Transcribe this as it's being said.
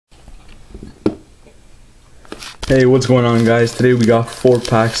Hey, what's going on, guys? Today we got 4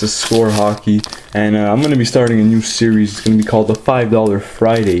 packs of Score Hockey, and I'm going to be starting a new series. It's going to be called the $5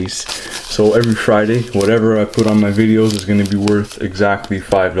 Fridays. So every Friday, whatever I put on my videos is going to be worth exactly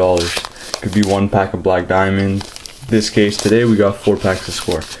 $5. Could be 1 pack of Black Diamond. In this case, today we got 4 packs of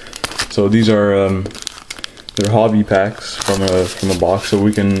Score. So these are they're hobby packs from a box. So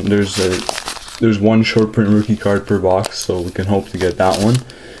we can there's 1 short print rookie card per box, so we can hope to get that one.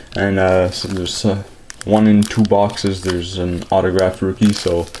 And so there's 1 in 2 boxes there's an autographed rookie,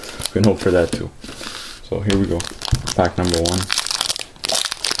 so we can hope for that too. So here we go, pack number 1.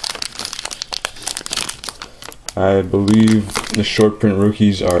 I believe the short print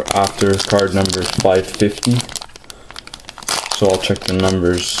rookies are after card number 550, so I'll check the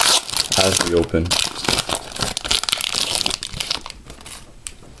numbers as we open.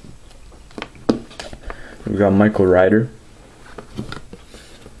 We got Michael Ryder,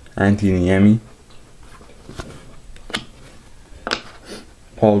 Antti Niemi,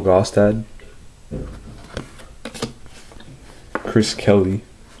 Paul Gaustad, Chris Kelly,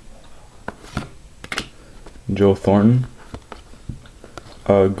 Joe Thornton,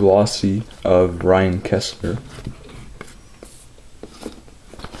 a glossy of Ryan Kesler,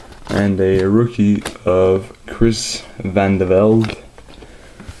 and a rookie of Chris Van de Velde,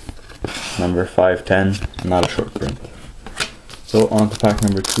 number 510, not a short print. So on to pack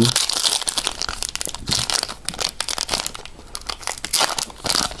number 2.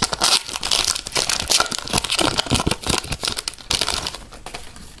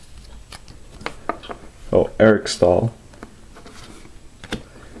 Eric Stahl,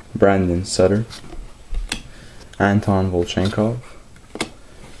 Brandon Sutter, Anton Volchenkov,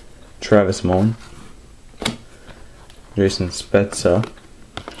 Travis Moan, Jason Spezza,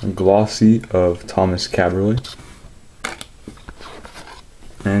 a glossy of Thomas Caberly,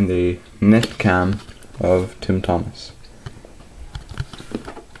 and a net cam of Tim Thomas.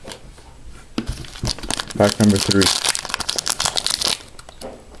 Pack number 3.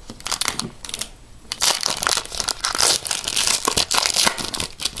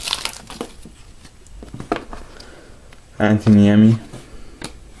 Antti Niemi,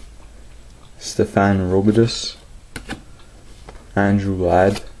 Stefan Robidas, Andrew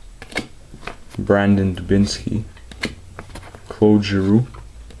Ladd, Brandon Dubinsky, Claude Giroux,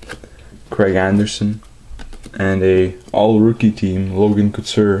 Craig Anderson, and a all-rookie team, Logan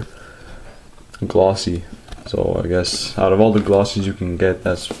Couture glossy. So I guess out of all the glossies you can get,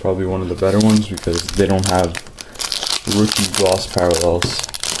 that's probably one of the better ones because they don't have rookie gloss parallels.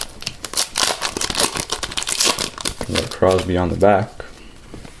 Crosby on the back,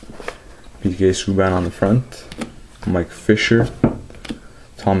 PK Subban on the front, Mike Fisher,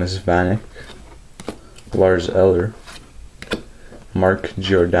 Thomas Vanek, Lars Eller, Mark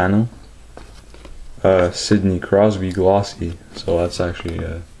Giordano, Sidney Crosby glossy, so that's actually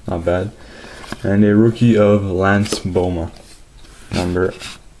not bad, and a rookie of Lance Boma, number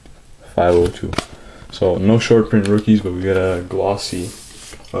 502. So no short print rookies, but we got a glossy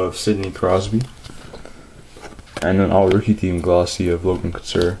of Sidney Crosby and an all-rookie team glossy of Logan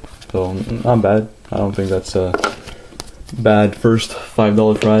Couture. So not bad. I don't think that's a bad first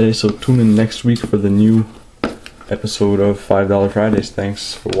 $5 Friday. So tune in next week for the new episode of $5 Fridays.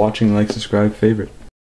 Thanks for watching. Like, subscribe, favorite.